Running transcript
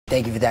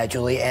Thank you for that,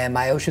 Julie. And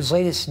MIOSHA's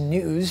latest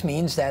news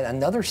means that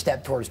another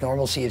step towards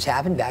normalcy has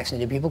happened.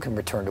 Vaccinated people can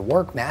return to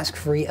work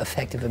mask-free,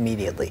 effective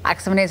immediately.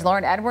 Action 7's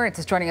Lauren Edwards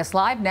is joining us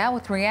live now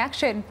with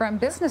reaction from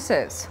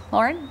businesses.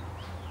 Lauren?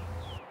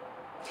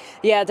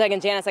 Yeah, Doug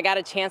and Janice, I got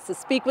a chance to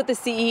speak with the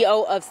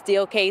CEO of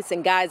Steelcase.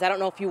 And guys, I don't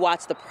know if you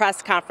watched the press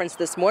conference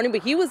this morning,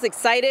 but he was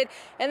excited.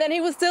 And then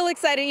he was still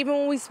excited even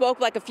when we spoke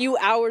like a few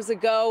hours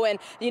ago. And,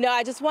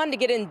 I just wanted to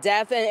get in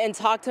depth and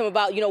talk to him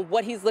about,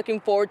 what he's looking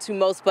forward to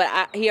most. But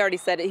he already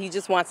said it. He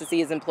just wants to see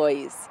his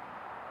employees.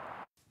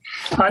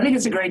 I think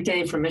it's a great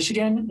day for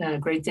Michigan, a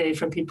great day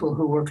for people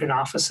who work in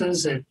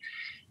offices. And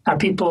the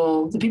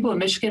people of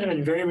Michigan have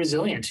been very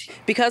resilient.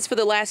 Because for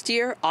the last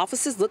year,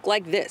 offices look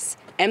like this,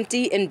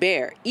 empty and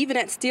bare, even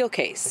at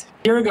Steelcase.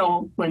 A year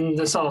ago, when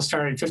this all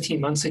started 15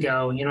 months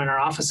ago, in our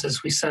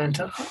offices, we sent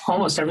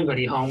almost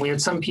everybody home. We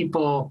had some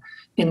people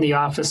in the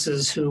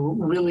offices who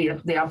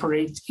they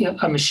operate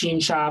a machine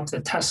shop,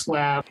 the test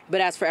lab.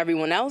 But as for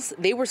everyone else,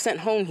 they were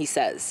sent home, he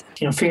says.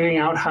 Figuring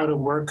out how to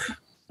work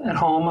at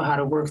home, how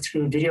to work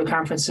through video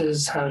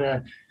conferences, how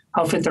to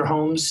outfit their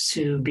homes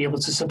to be able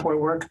to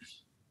support work.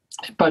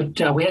 But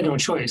we had no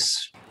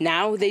choice.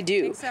 Now they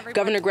do.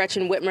 Governor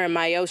Gretchen Whitmer and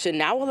MIOSHA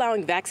now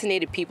allowing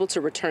vaccinated people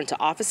to return to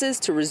offices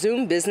to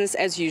resume business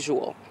as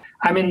usual.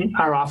 I'm in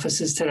our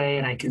offices today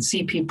and I can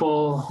see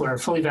people who are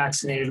fully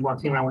vaccinated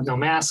walking around with no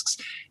masks.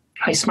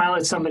 I smile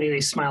at somebody,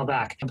 they smile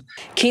back.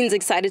 Keene's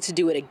excited to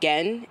do it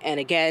again and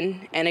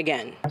again and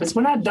again. But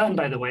we're not done,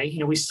 by the way.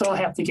 We still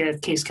have to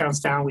get case counts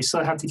down. We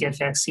still have to get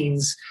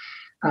vaccines.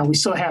 We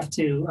still have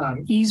to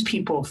ease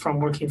people from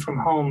working from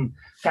home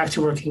back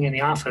to working in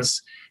the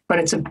office. But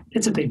it's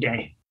a big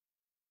day.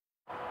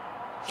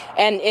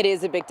 And it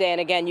is a big day. And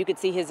again, you could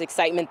see his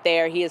excitement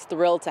there. He is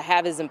thrilled to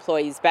have his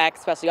employees back,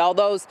 especially all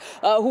those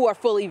who are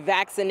fully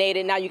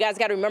vaccinated. Now, you guys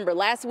got to remember,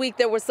 last week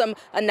there were some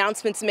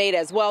announcements made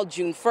as well.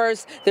 June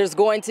 1st, there's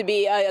going to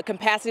be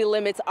capacity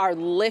limits are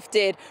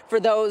lifted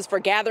for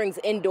gatherings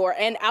indoor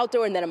and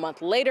outdoor. And then a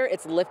month later,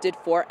 it's lifted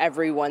for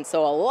everyone.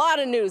 So a lot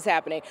of news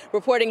happening.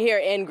 Reporting here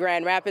in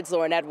Grand Rapids,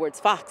 Lauren Edwards,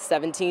 Fox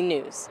 17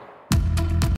 News.